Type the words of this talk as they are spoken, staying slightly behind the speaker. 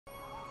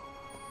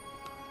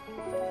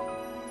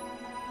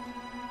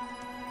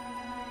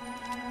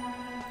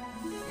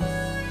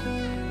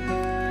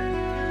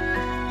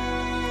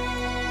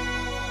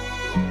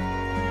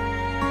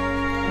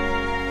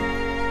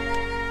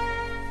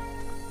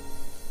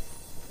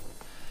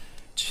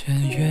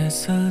见月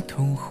色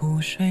同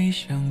湖水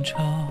相照，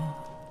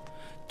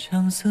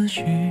将思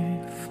绪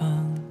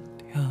放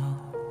掉。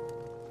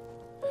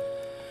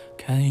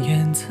看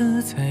燕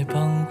子在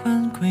傍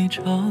晚归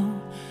巢，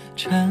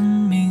蝉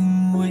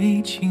鸣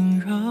微轻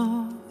绕。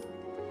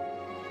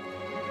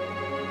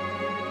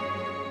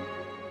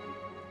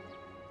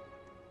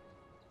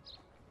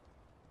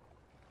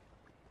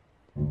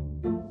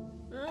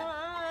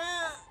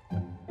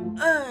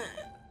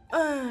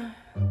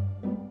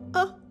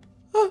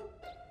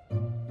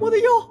我的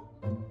腰！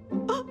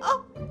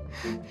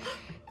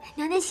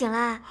娘娘醒了。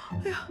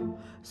哎呀，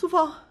素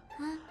芳，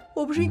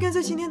我不是应该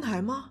在新天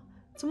台吗？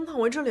怎么躺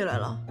回这里来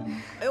了？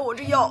哎呦，我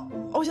这腰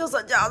好像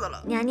散架子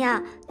了。娘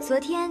娘，昨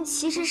天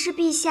其实是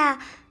陛下。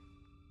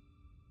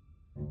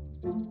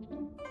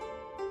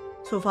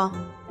素芳，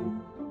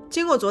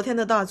经过昨天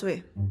的大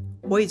醉，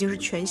我已经是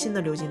全新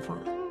的刘金凤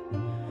了。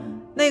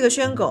那个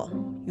宣狗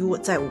与我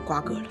再无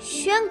瓜葛了。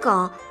宣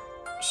狗？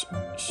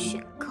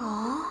宣狗？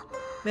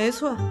没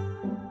错，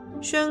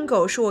宣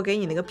狗是我给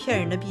你那个骗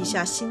人的陛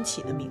下新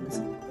起的名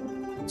字。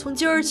从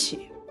今儿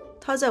起，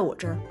他在我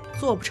这儿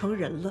做不成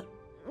人了。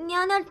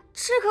娘娘，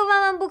这可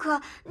万万不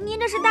可！您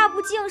这是大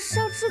不敬，是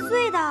要治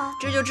罪的。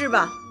治就治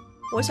吧，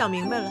我想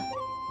明白了，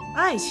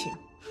爱情，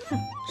哼，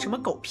什么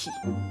狗屁！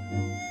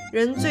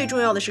人最重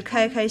要的是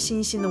开开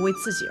心心的为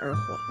自己而活。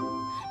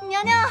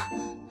娘娘，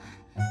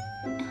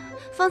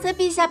方才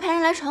陛下派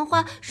人来传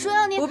话，说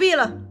要您……不必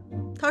了，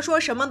他说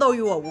什么都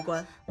与我无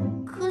关。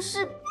可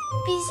是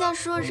陛下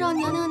说让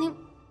娘娘您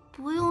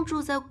不用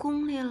住在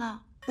宫里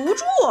了。不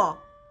住？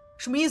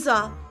什么意思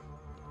啊？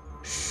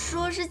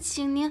说是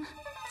请您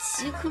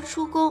即刻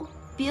出宫，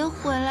别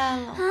回来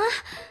了。啊，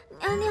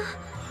娘娘！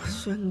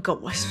宣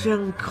狗啊，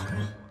宣狗，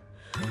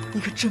你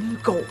可真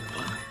狗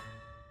啊！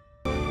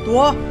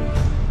读，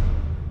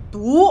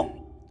读，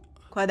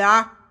快点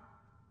儿！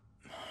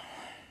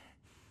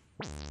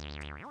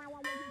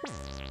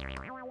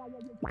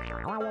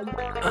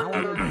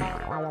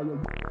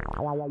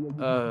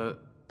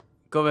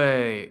各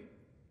位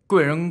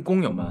贵人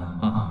工友们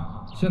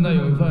啊，现在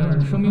有一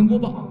份声明播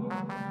报：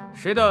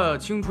谁的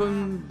青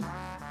春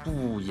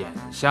不眼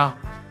瞎？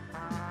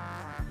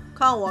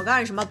看我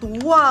干什么？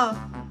读啊！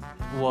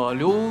我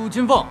刘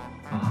金凤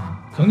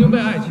啊，曾经被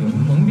爱情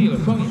蒙蔽了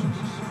双眼，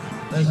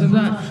但现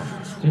在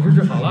近视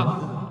治好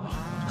了，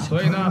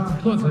所以呢，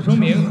特此声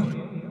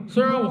明：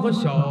虽然我和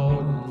小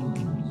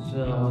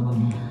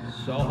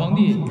皇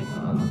帝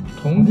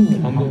同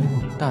入皇宫，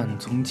但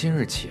从今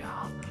日起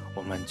啊，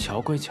我们桥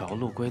归桥，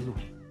路归路，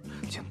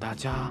请大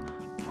家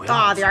不要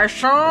大点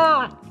声！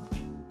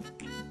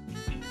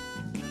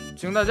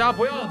请大家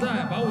不要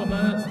再把我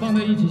们放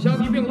在一起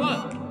相提并论，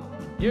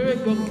因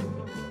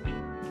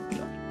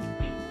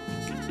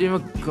为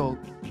狗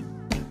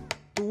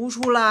读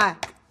出来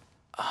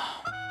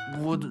啊！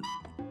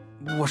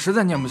我实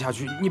在念不下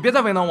去，你别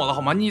再为难我了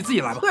好吗？你自己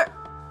来吧。不是，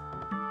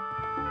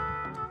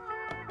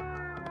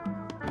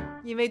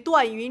因为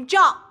段云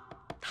丈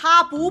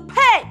他不配，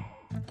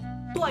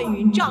段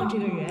云丈这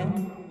个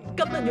人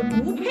根本就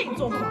不配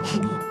做皇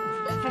帝，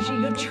他是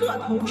一个彻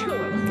头彻尾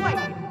的坏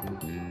人，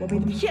我被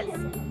他骗死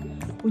了。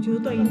我觉得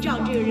段云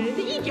丈这个人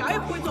他一点也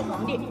不会做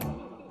皇帝，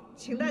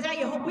请大家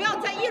以后不要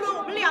再议论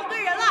我们两个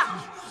人了。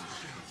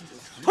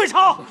退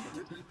朝！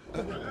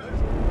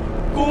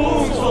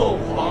恭送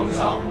皇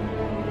上。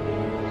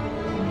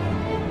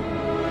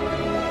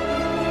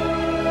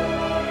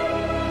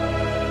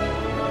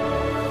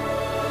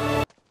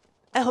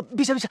哎呀，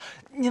陛下，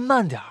您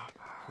慢点儿，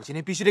我今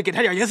天必须得给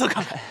他点颜色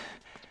看看。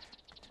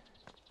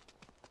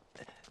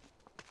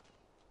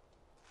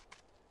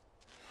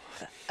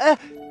哎，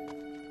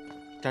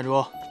站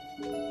住！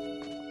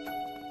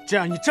这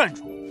样，你站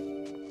住，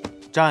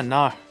站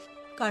那儿。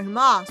干什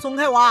么？松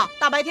开我！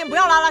大白天不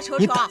要拉拉扯扯。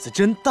你胆子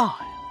真大呀！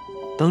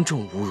当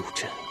众侮辱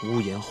朕，污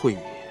言秽语，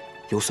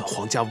有损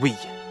皇家威严，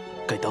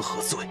该当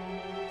何罪？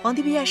皇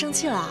帝陛下生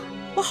气了，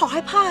我好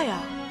害怕呀！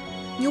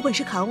你有本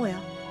事砍我呀！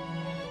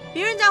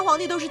别人家皇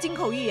帝都是金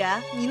口玉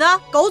言，你呢？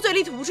狗嘴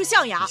里吐不出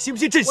象牙。你信不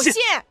信朕信？我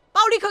信！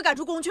把我立刻赶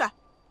出宫去！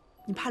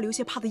你怕刘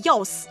协怕得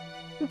要死，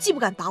你既不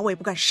敢打我，也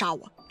不敢杀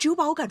我，只有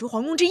把我赶出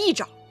皇宫这一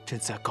招。朕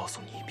再告诉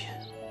你一遍，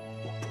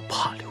我不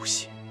怕刘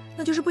协。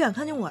那就是不想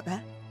看见我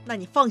呗。那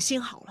你放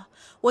心好了，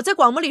我在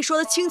广播里说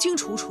的清清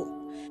楚楚，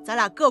咱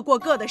俩各过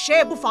各的，谁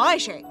也不妨碍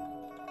谁。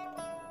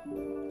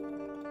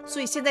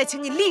所以现在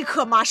请你立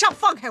刻马上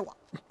放开我。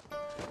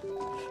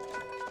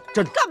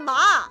朕干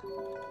嘛？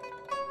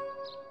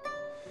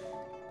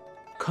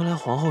看来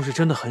皇后是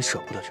真的很舍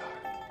不得这儿。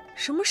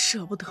什么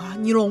舍不得？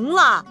你聋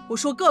了？我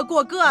说各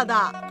过各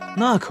的。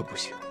那可不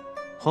行，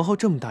皇后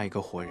这么大一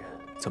个活人，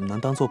怎么能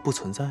当做不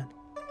存在呢？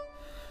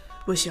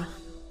不行，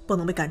不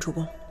能被赶出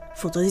宫，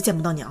否则就见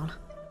不到娘了。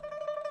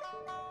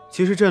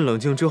其实朕冷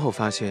静之后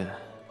发现，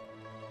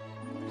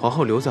皇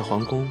后留在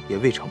皇宫也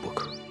未尝不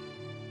可。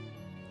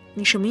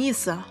你什么意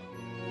思啊？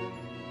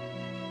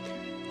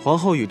皇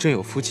后与朕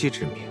有夫妻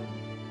之名，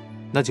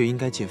那就应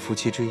该尽夫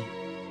妻之义，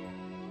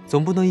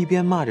总不能一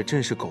边骂着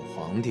朕是狗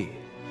皇帝，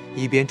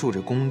一边住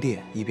着宫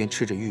殿，一边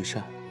吃着御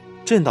膳。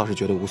朕倒是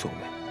觉得无所谓，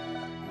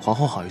皇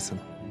后好意思吗？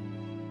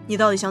你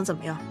到底想怎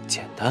么样？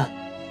简单，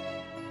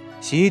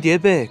洗衣叠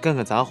被，干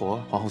干杂活，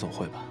皇后总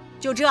会吧？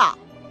就这？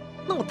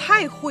那我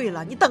太会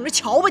了，你等着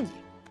瞧吧你！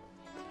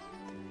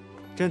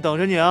朕等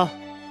着你啊！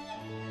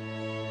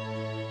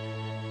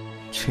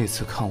这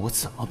次看我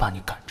怎么把你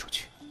赶出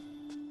去。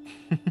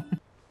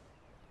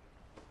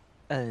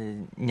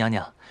娘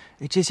娘，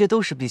这些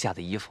都是陛下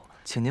的衣服，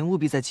请您务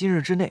必在今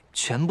日之内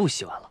全部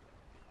洗完了。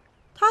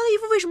他的衣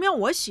服为什么要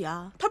我洗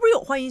啊？他不是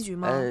有换衣局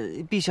吗？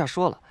陛下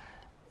说了，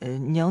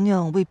娘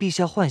娘为陛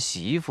下换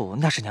洗衣服，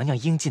那是娘娘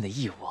应尽的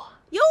义务啊。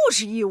又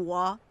是义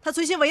务？他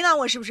存心为难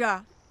我是不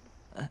是？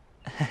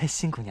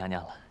辛苦娘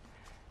娘了。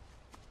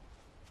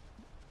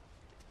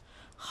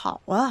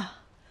好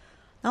啊，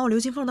拿我刘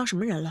金凤当什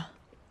么人了？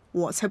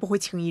我才不会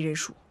轻易认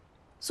输。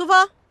苏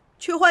芳，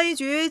去换衣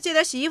局借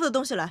点洗衣服的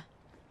东西来。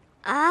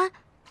啊！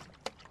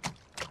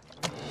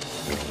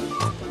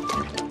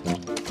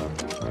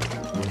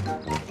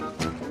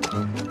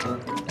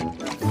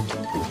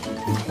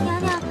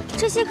娘娘，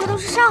这些可都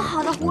是上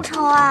好的狐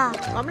绸啊！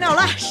管不了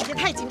了，时间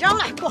太紧张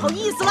了，不好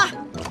意思了。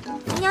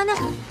娘娘，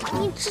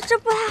你这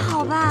不太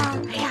好吧？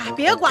哎呀，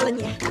别管了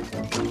你。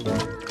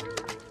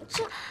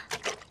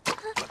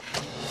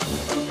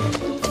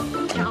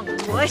让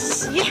我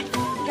洗，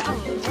让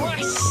我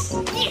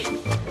洗。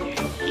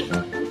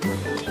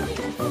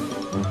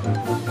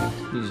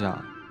陛下，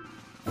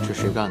这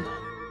谁干的？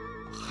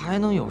还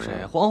能有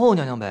谁？皇后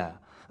娘娘呗。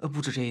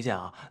不止这一件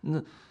啊，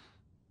那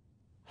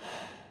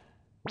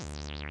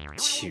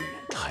欺人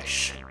太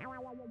甚。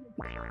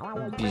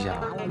陛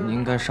下，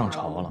您该上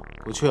朝了。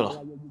不去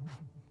了。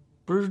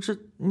不是，这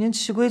您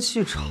气归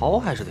气，朝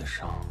还是得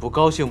上。不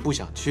高兴不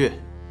想去，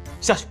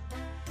下去。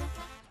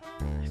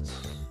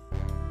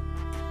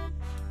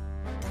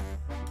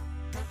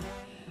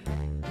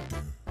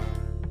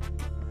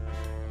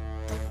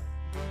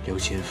刘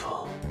金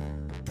凤，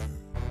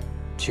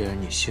既然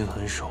你心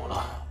狠手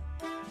辣，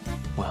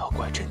我要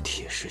怪朕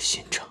铁石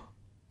心肠。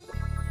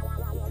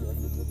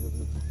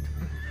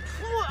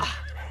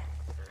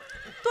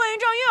段元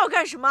璋又要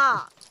干什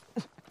么？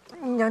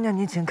娘娘，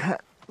您请看。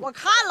我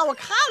看了，我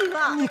看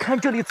了。你看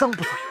这里脏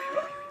不脏？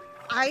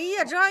哎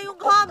呀，这还用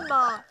看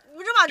吗？你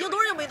们这马厩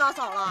多久没打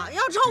扫了？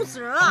要臭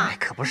死人啊！哎，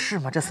可不是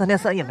嘛，这3天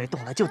3夜没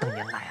动了，就等您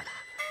来了。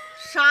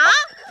啥？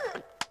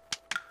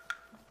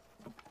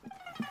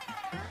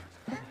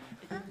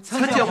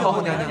参见皇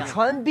后娘娘，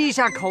传陛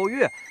下口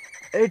谕。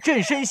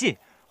朕深信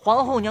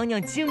皇后娘娘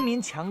精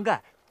明强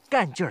干，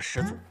干劲儿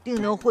十足，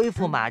定能恢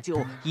复马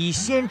厩，以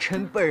先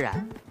尘不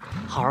染。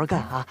好好干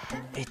啊！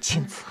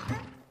钦此。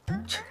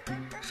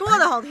说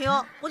的好听，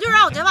不就是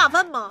让我捡马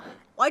粪吗？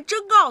我还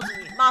真告诉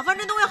你，马粪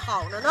这东西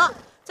好着呢，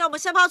在我们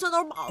仙葩村都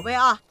是宝贝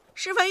啊，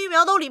施肥育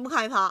苗都离不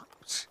开它。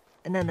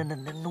那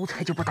奴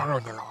才就不打扰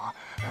您了啊！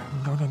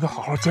娘娘，你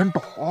好好捡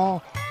宝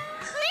哦。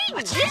嘿，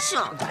你真是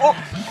哦。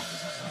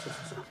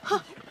哼。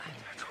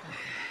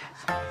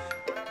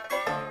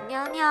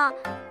娘娘，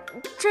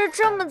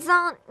这么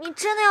脏，你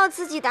真的要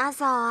自己打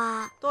扫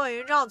啊？段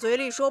元璋嘴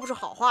里说不出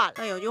好话来，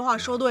但有句话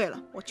说对了，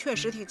我确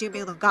实挺精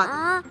明能干的。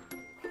啊！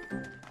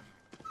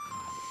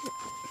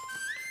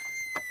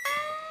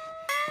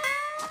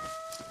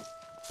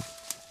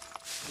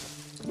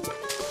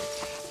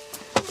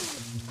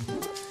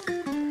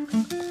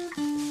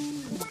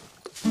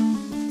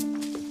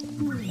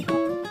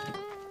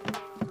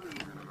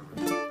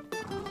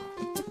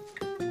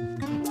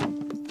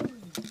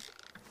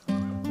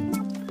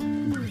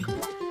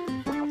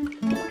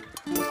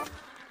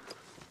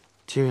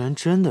既然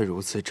真的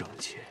如此整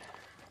洁，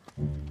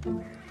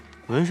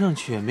闻上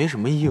去也没什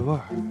么异味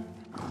儿。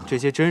这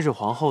些真是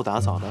皇后打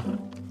扫的？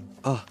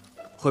啊，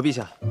回陛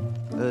下，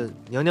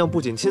娘娘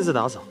不仅亲自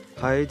打扫，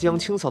还将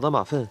清扫的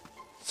马粪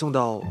送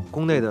到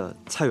宫内的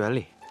菜园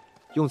里，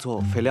用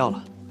作肥料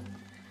了。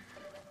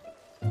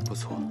不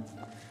错，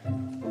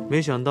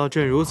没想到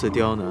朕如此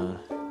刁难，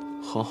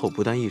皇后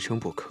不但一声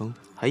不吭，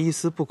还一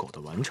丝不苟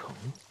地完成。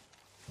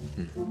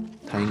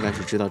她应该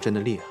是知道朕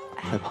的厉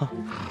害，害怕。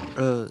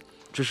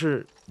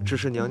只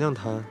是娘娘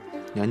她，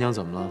娘娘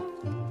怎么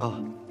了？啊，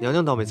娘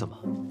娘倒没怎么，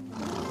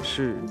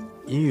是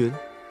银云。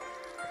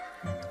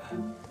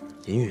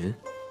银云。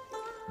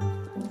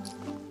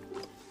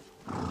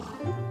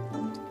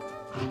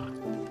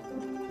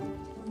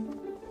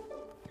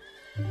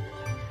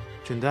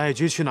朕的爱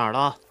驹去哪儿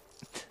了？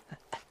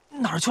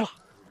哪儿去了？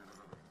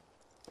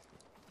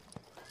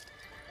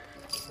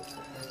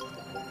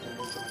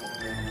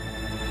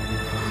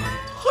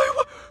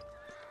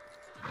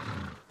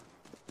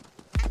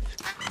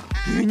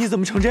玉，你怎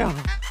么成这样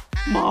了？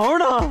毛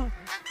呢？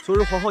昨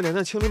日皇后娘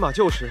娘清理马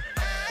厩时，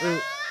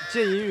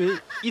见银云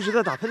一直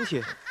在打喷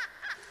嚏，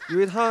以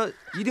为她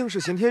一定是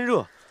嫌天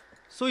热，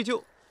所以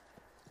就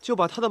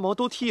把她的毛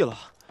都剃了。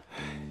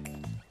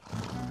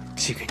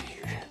这个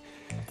女人，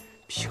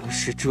平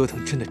时折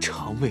腾朕的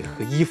肠胃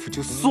和衣服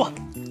就算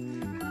了，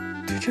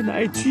对这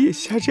哪居也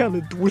下这样的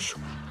毒手？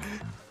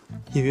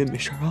音乐没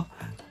事啊，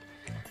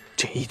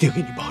朕一定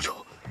给你报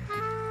仇。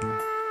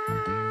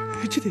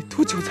这得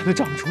多久才能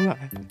长出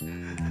来？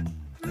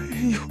哎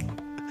呦！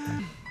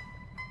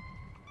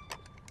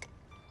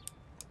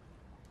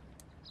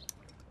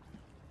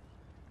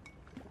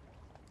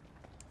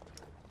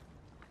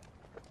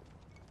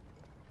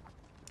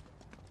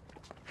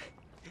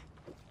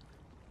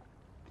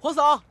皇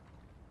嫂，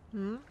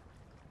嗯，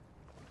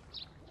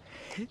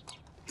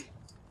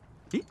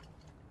咦，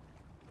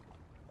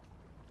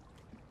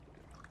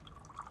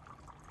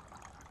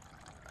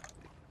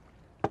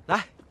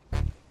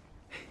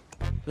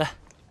来，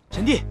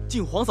臣弟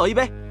敬皇嫂一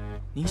杯，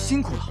您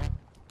辛苦了。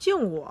敬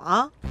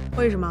我？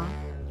为什么？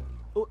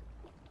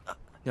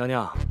娘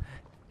娘，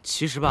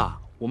其实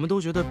吧，我们都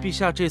觉得陛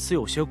下这次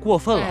有些过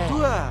分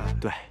了。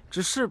对，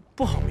只是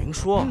不好明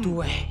说。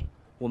对，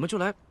我们就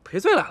来赔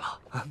罪来了。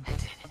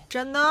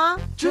真的？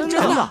真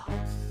的。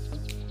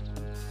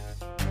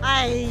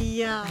哎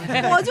呀，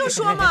我就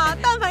说嘛，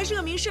但凡是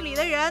个明事理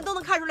的人，都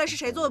能看出来是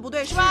谁做的不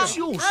对，是吧？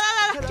就是。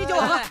来，这酒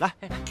我喝。来。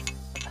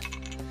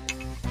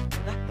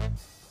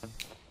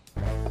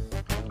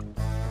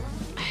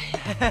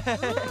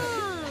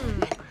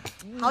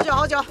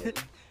好酒。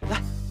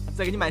来，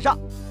再给你满上。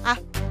哎，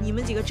你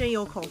们几个真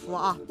有口福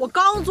啊！我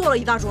刚做了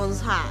一大桌子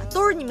菜，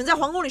都是你们在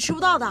皇宫里吃不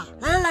到的。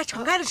来，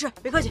敞开了吃，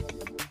别客气。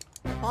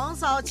皇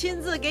嫂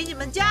亲自给你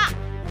们加。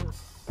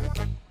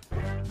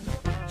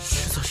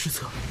失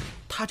策，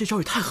他这招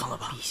也太狠了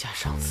吧！陛下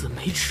上次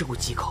没吃过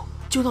几口，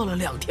就闹了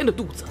2天的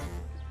肚子。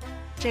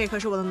这可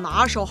是我的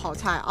拿手好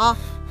菜啊！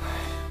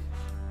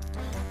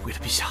为了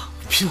陛下，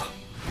拼了！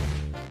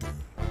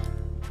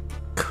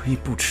可以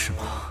不吃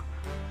吗？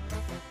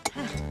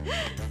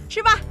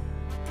吃吧。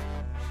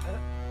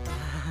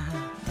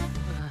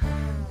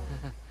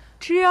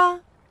吃啊！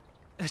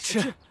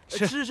吃。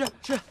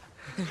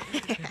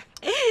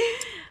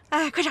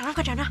哎，快尝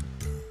尝。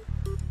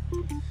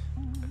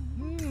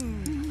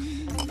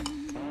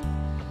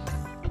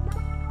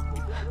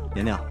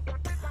娘娘，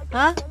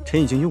啊，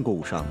臣已经用过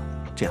午膳了，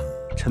这样，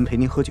臣陪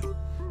您喝酒。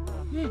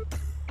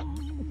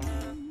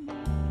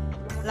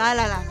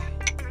来。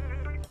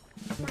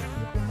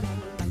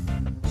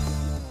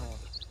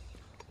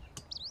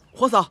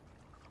皇嫂，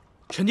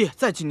臣弟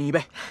再敬您一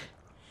杯。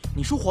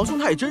你说皇兄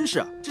他也真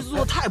是，这次做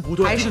的太不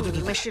对了。还是你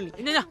们失礼。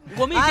娘娘，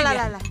我们也敬你。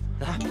来。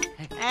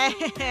哎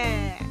嘿嘿。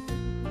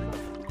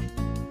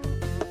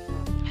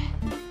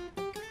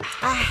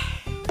哎，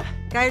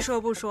该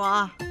说不说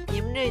啊，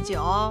你们这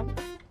酒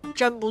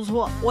真不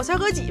错，我才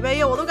喝几杯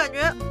呀，我都感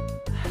觉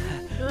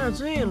有点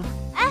醉了。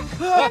哎，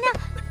娘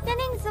娘，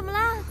你怎么了？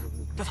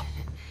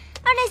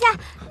二殿下，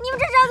你们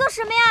这是要做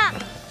什么呀？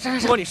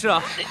不关你事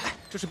啊，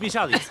这是陛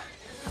下的意思。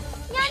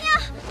娘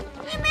娘，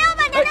你们要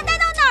把娘娘带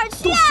到哪儿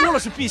去都啊？说了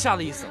是陛下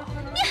的意思了，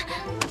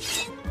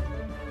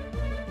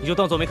你就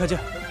当做没看见。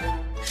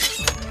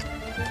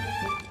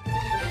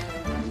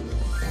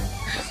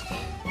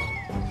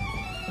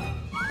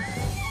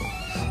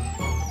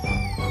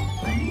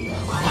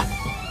快！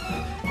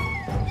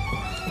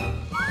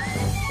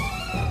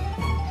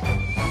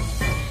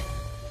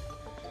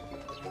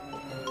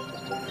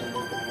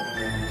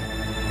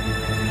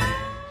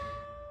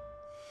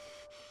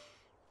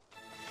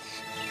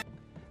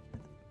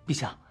陛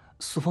下，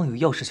苏方有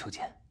要事求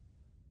见。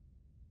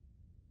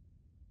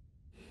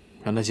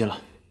让他进来。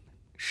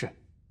是。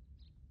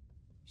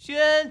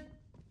宣。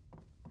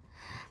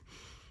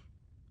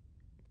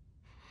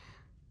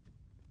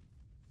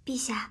陛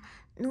下，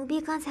奴婢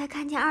刚才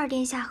看见二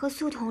殿下和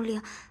苏统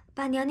领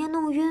把娘娘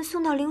弄晕，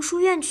送到灵书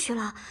院去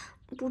了，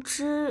不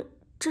知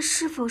这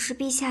是否是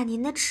陛下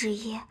您的旨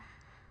意？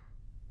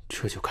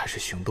这就开始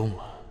行动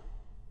了，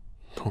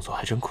动作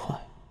还真快。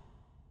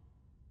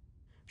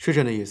是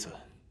朕的意思，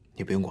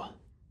你不用管。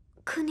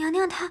可娘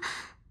娘她……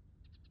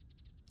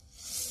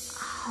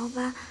好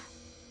吧，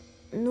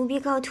奴婢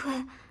告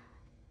退。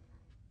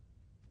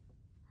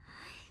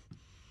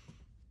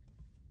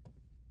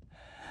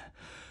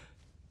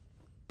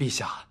陛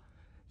下，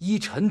依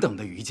臣等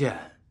的愚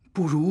见，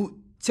不如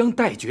将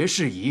待决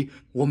事宜，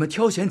我们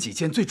挑选几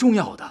件最重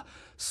要的，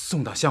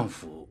送到相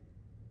府，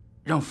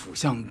让府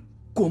相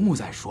过目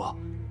再说。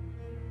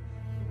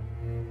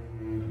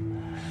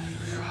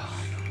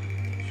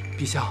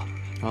陛下，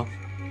啊，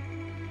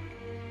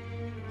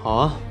好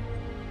啊，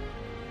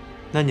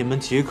那你们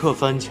即刻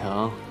翻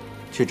墙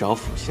去找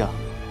府相，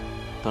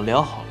等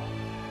聊好了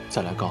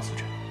再来告诉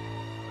朕。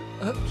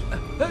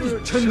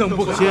臣等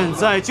不敢。现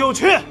在就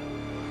去。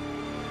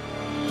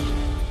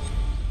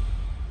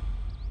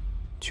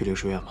去灵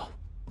书院吧。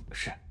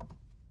是。